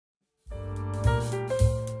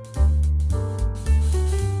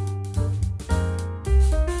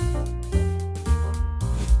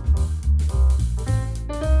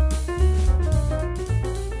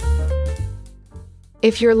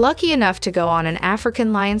If you're lucky enough to go on an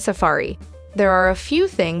African lion safari, there are a few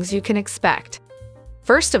things you can expect.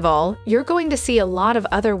 First of all, you're going to see a lot of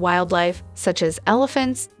other wildlife, such as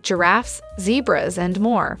elephants, giraffes, zebras, and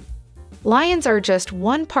more. Lions are just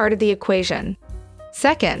one part of the equation.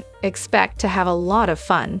 Second, expect to have a lot of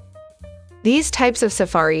fun. These types of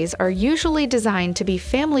safaris are usually designed to be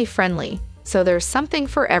family-friendly, so there's something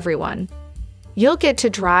for everyone. You'll get to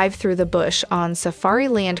drive through the bush on safari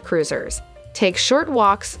land cruisers, take short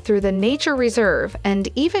walks through the nature reserve, and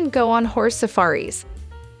even go on horse safaris.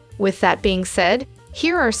 With that being said,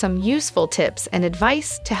 here are some useful tips and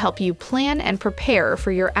advice to help you plan and prepare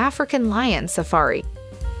for your African lion safari.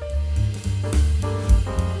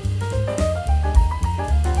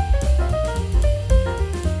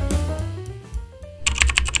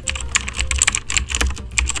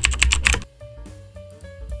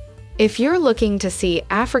 If you're looking to see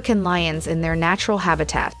African lions in their natural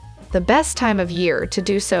habitat, the best time of year to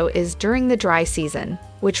do so is during the dry season,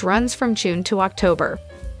 which runs from June to October.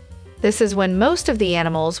 This is when most of the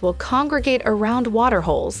animals will congregate around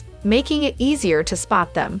waterholes, making it easier to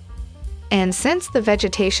spot them. And since the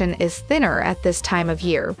vegetation is thinner at this time of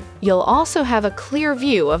year, you'll also have a clear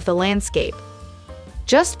view of the landscape.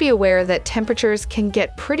 Just be aware that temperatures can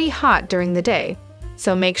get pretty hot during the day,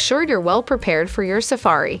 so make sure you're well prepared for your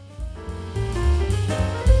safari.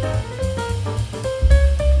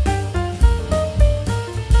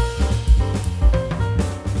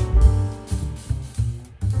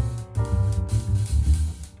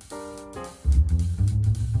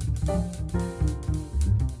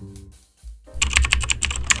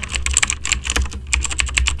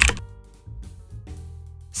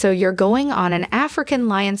 So you're going on an African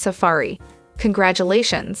lion safari.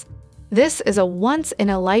 Congratulations! This is a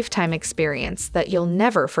once-in-a-lifetime experience that you'll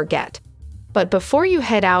never forget. But before you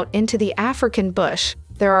head out into the African bush,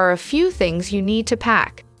 there are a few things you need to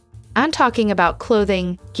pack. I'm talking about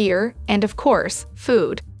clothing, gear, and of course,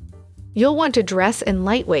 food. You'll want to dress in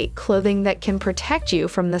lightweight clothing that can protect you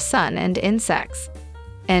from the sun and insects.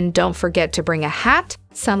 And don't forget to bring a hat,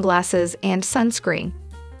 sunglasses, and sunscreen.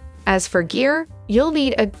 As for gear, you'll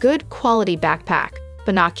need a good quality backpack,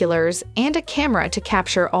 binoculars, and a camera to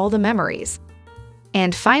capture all the memories.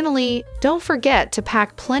 And finally, don't forget to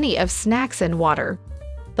pack plenty of snacks and water.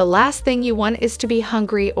 The last thing you want is to be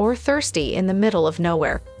hungry or thirsty in the middle of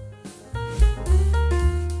nowhere.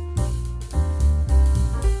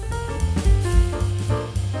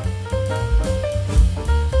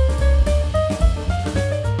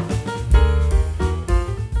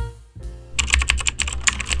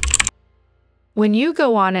 When you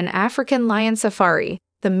go on an African lion safari,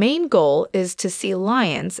 the main goal is to see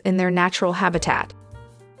lions in their natural habitat.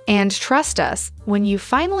 And trust us, when you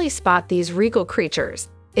finally spot these regal creatures,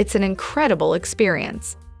 it's an incredible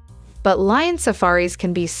experience. But lion safaris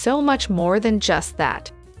can be so much more than just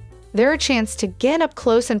that. They're a chance to get up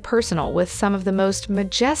close and personal with some of the most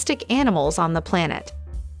majestic animals on the planet.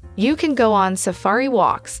 You can go on safari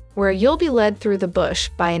walks, where you'll be led through the bush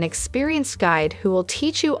by an experienced guide who will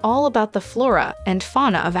teach you all about the flora and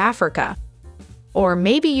fauna of Africa. Or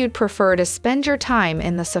maybe you'd prefer to spend your time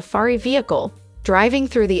in the safari vehicle, driving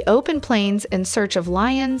through the open plains in search of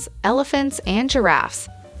lions, elephants, and giraffes.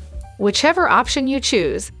 Whichever option you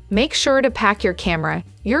choose, make sure to pack your camera.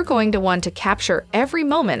 You're going to want to capture every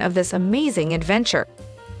moment of this amazing adventure.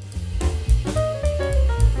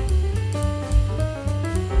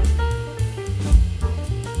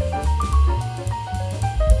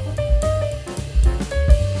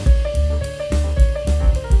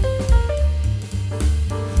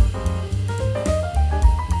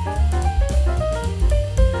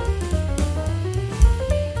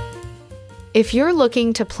 If you're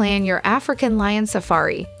looking to plan your African lion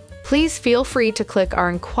safari, please feel free to click our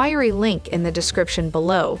inquiry link in the description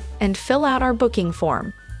below and fill out our booking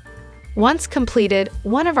form. Once completed,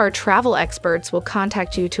 one of our travel experts will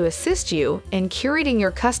contact you to assist you in curating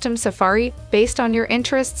your custom safari based on your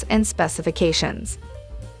interests and specifications.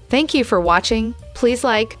 Thank you for watching. Please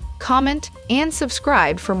like, comment, and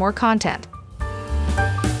subscribe for more content.